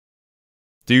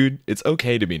Dude, it's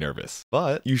okay to be nervous,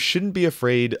 but you shouldn't be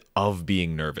afraid of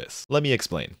being nervous. Let me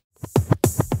explain.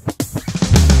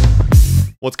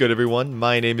 What's good, everyone?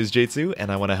 My name is Jitsu, and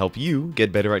I want to help you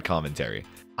get better at commentary.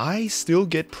 I still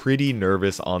get pretty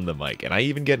nervous on the mic, and I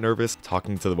even get nervous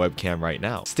talking to the webcam right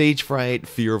now. Stage fright,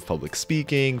 fear of public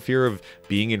speaking, fear of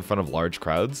being in front of large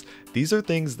crowds. These are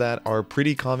things that are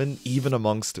pretty common even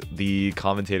amongst the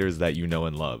commentators that you know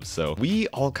and love. So we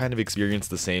all kind of experience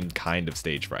the same kind of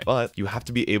stage fright, but you have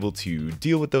to be able to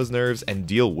deal with those nerves and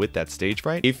deal with that stage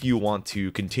fright if you want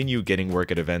to continue getting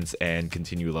work at events and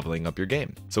continue leveling up your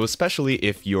game. So especially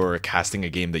if you're casting a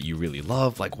game that you really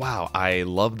love, like, wow, I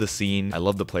love the scene, I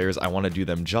love the players, I want to do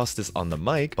them justice on the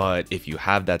mic, but if you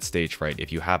have that stage fright,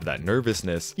 if you have that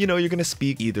nervousness, you know, you're gonna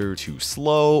speak either too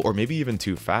slow or maybe even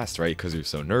too fast, right? Because you're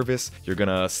so nervous. You're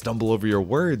gonna stumble over your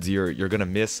words, you're gonna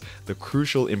miss the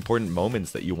crucial important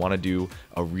moments that you want to do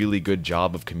a really good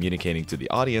job of communicating to the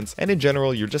audience, and in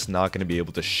general you're just not going to be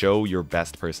able to show your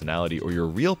best personality or your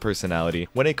real personality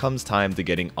when it comes time to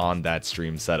getting on that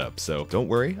stream setup. So don't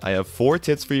worry, I have 4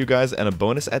 tips for you guys and a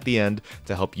bonus at the end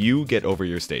to help you get over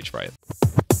your stage fright.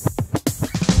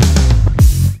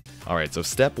 Alright, so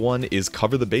step 1 is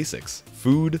cover the basics.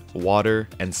 Food, water,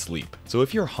 and sleep. So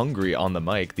if you're hungry on the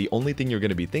mic, the only thing you're going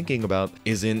to be thinking about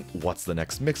isn't what's the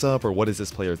next mix-up or what is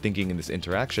this player thinking in this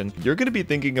interaction. You're going to be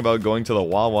thinking about going to the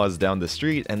Wawas down the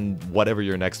street and whatever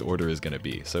your next order is going to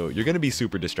be. So you're going to be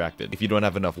super distracted. If you don't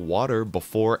have enough water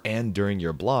before and during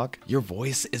your block, your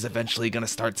voice is eventually going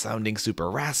to start sounding super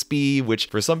raspy, which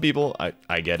for some people,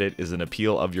 I get it, is an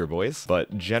appeal of your voice,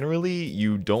 but generally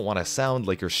you don't want to sound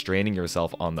like you're straining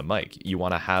yourself on the mic. You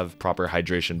want to have proper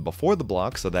hydration before the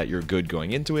block so that you're good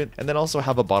going into it, and then also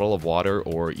have a bottle of water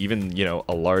or even, you know,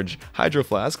 a large hydro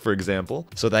flask, for example,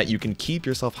 so that you can keep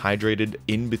yourself hydrated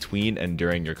in between and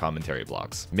during your commentary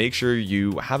blocks. Make sure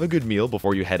you have a good meal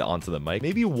before you head onto the mic,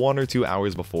 maybe 1 or 2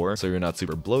 hours before so you're not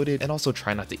super bloated, and also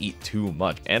try not to eat too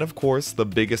much. And of course, the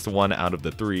biggest one out of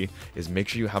the 3 is make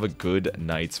sure you have a good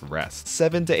night's rest.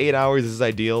 7 to 8 hours is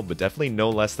ideal, but definitely no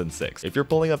less than 6. If you're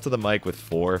pulling up to the mic with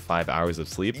 4 or 5 hours of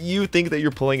sleep, you think that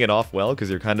you're pulling it off well because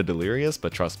you're kind of delirious,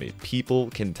 but trust me, people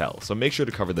can tell. So make sure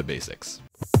to cover the basics.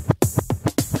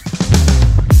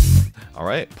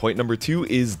 Alright, point number 2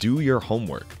 is do your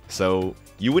homework. So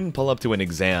you wouldn't pull up to an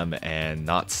exam and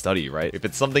not study, right? If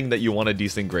it's something that you want a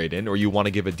decent grade in or you want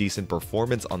to give a decent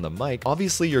performance on the mic,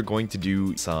 obviously you're going to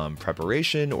do some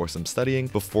preparation or some studying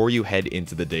before you head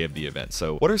into the day of the event.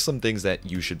 So what are some things that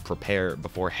you should prepare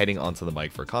before heading onto the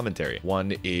mic for commentary?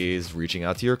 One is reaching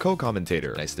out to your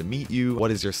co-commentator. Nice to meet you. What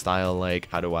is your style like?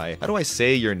 How do I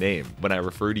say your name when I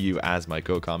refer to you as my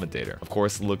co-commentator? Of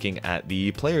course, looking at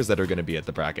the players that are going to be at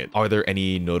the bracket. Are there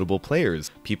any notable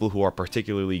players? People who are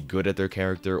particularly good at their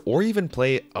character or even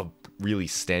play a really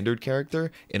standard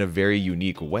character in a very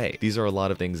unique way. These are a lot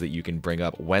of things that you can bring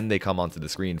up when they come onto the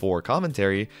screen for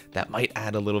commentary that might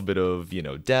add a little bit of, you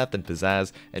know, depth and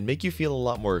pizzazz and make you feel a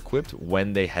lot more equipped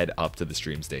when they head up to the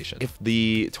stream station. If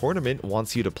the tournament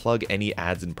wants you to plug any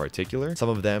ads in particular, some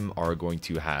of them are going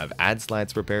to have ad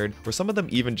slides prepared, or some of them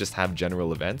even just have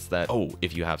general events that, oh,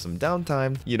 if you have some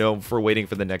downtime, you know, for waiting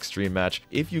for the next stream match,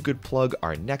 if you could plug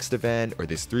our next event or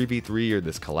this 3v3 or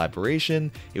this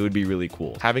collaboration, it would be really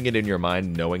cool. Having it in your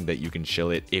mind, knowing that you can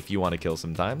chill it if you want to kill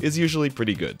some time, is usually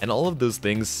pretty good. And all of those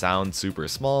things sound super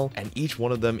small, and each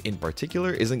one of them in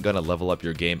particular isn't going to level up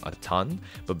your game a ton,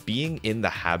 but being in the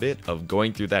habit of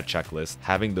going through that checklist,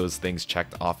 having those things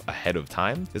checked off ahead of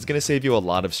time, is going to save you a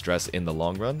lot of stress in the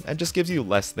long run and just gives you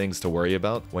less things to worry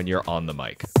about when you're on the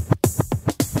mic.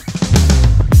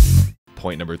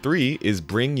 Point number 3 is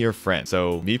bring your friend.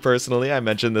 So me personally, I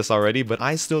mentioned this already, but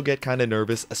I still get kind of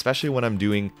nervous, especially when I'm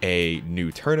doing a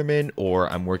new tournament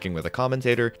or I'm working with a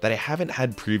commentator that I haven't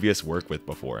had previous work with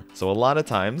before. So a lot of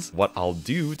times what I'll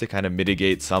do to kind of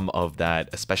mitigate some of that,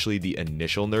 especially the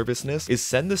initial nervousness, is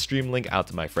send the stream link out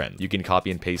to my friend. You can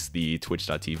copy and paste the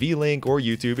twitch.tv link or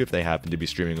YouTube if they happen to be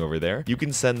streaming over there. You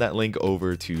can send that link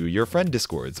over to your friend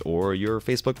Discords or your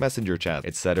Facebook Messenger chat,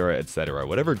 etc., etc.,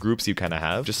 whatever groups you kind of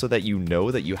have, just so that you know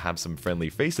that you have some friendly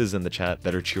faces in the chat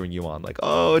that are cheering you on, like,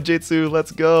 oh, Jitsu, let's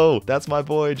go, that's my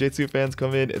boy, Jitsu fans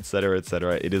come in, etc.,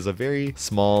 etc. It is a very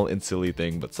small and silly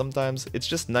thing, but sometimes it's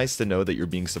just nice to know that you're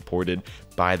being supported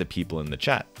by the people in the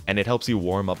chat, and it helps you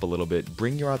warm up a little bit,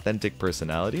 bring your authentic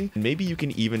personality, and maybe you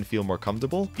can even feel more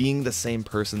comfortable being the same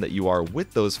person that you are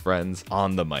with those friends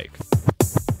on the mic.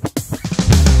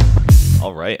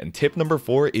 Alright, and tip number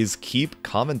 4 is keep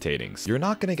commentating. You're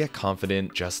not going to get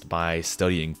confident just by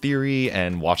studying theory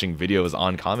and watching videos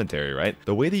on commentary, right?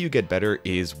 The way that you get better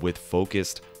is with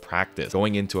focused practice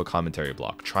going into a commentary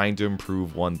block, trying to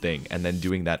improve one thing, and then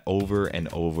doing that over and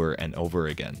over and over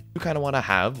again. You kind of want to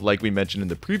have, like we mentioned in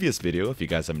the previous video, if you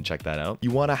guys haven't checked that out,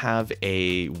 you want to have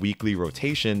a weekly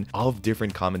rotation of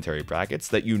different commentary brackets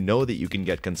that you know that you can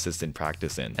get consistent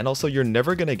practice in. And also, you're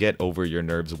never going to get over your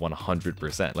nerves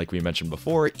 100%. Like we mentioned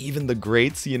before, even the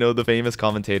greats, you know, the famous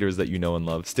commentators that you know and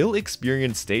love, still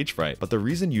experience stage fright. But the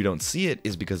reason you don't see it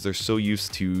is because they're so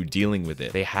used to dealing with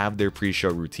it. They have their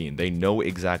pre-show routine. They know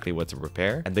exactly what to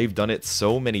prepare, and they've done it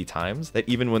so many times that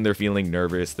even when they're feeling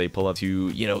nervous, they pull up to,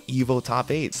 you know, Evo Top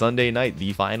 8, Sunday night,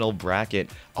 the final bracket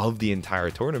of the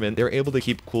entire tournament. They're able to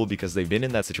keep cool because they've been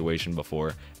in that situation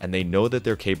before, and they know that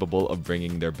they're capable of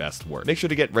bringing their best work. Make sure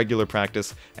to get regular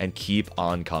practice and keep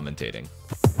on commentating.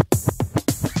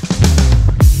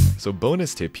 So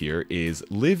bonus tip here is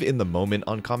live in the moment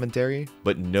on commentary,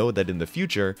 but know that in the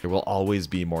future, there will always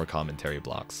be more commentary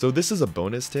blocks. So this is a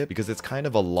bonus tip because it's kind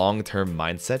of a long-term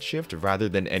mindset shift rather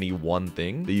than any one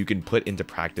thing that you can put into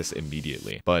practice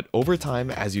immediately. But over time,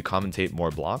 as you commentate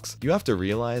more blocks, you have to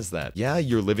realize that, yeah,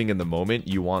 you're living in the moment.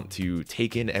 You want to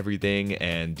take in everything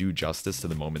and do justice to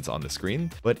the moments on the screen.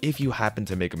 But if you happen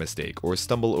to make a mistake or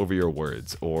stumble over your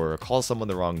words or call someone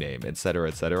the wrong name,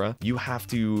 etc., you have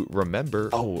to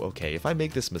remember, oh, okay, if I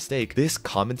make this mistake, this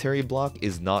commentary block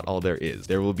is not all there is.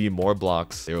 There will be more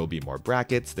blocks, there will be more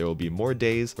brackets, there will be more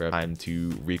days where I have time to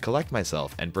recollect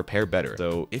myself and prepare better.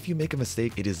 So if you make a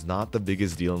mistake, it is not the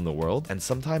biggest deal in the world. And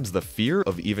sometimes the fear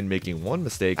of even making one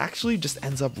mistake actually just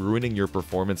ends up ruining your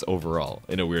performance overall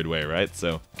in a weird way, right?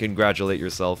 So congratulate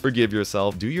yourself, forgive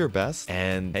yourself, do your best,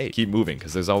 and hey, keep moving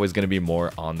because there's always going to be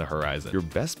more on the horizon. Your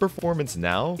best performance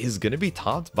now is going to be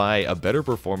topped by a better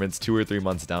performance 2 or 3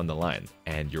 months down the line.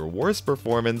 And your worst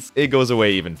performance, it goes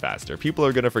away even faster. People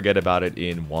are going to forget about it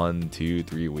in 1, 2,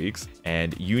 3 weeks,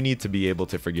 and you need to be able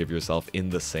to forgive yourself in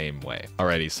the same way.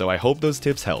 Alrighty, so I hope those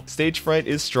tips help. Stage fright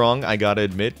is strong, I gotta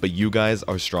admit, but you guys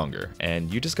are stronger,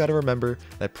 and you just gotta remember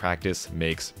that practice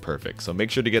makes perfect. So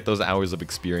make sure to get those hours of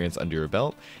experience under your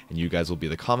belt, and you guys will be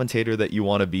the commentator that you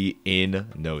want to be in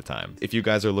no time. If you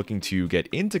guys are looking to get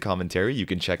into commentary, you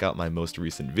can check out my most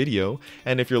recent video,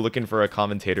 and if you're looking for a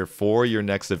commentator for your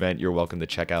next event, you're welcome to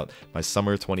check out my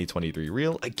summer 2023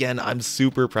 reel. Again, I'm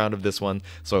super proud of this one,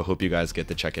 so I hope you guys get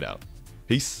to check it out.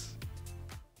 Peace.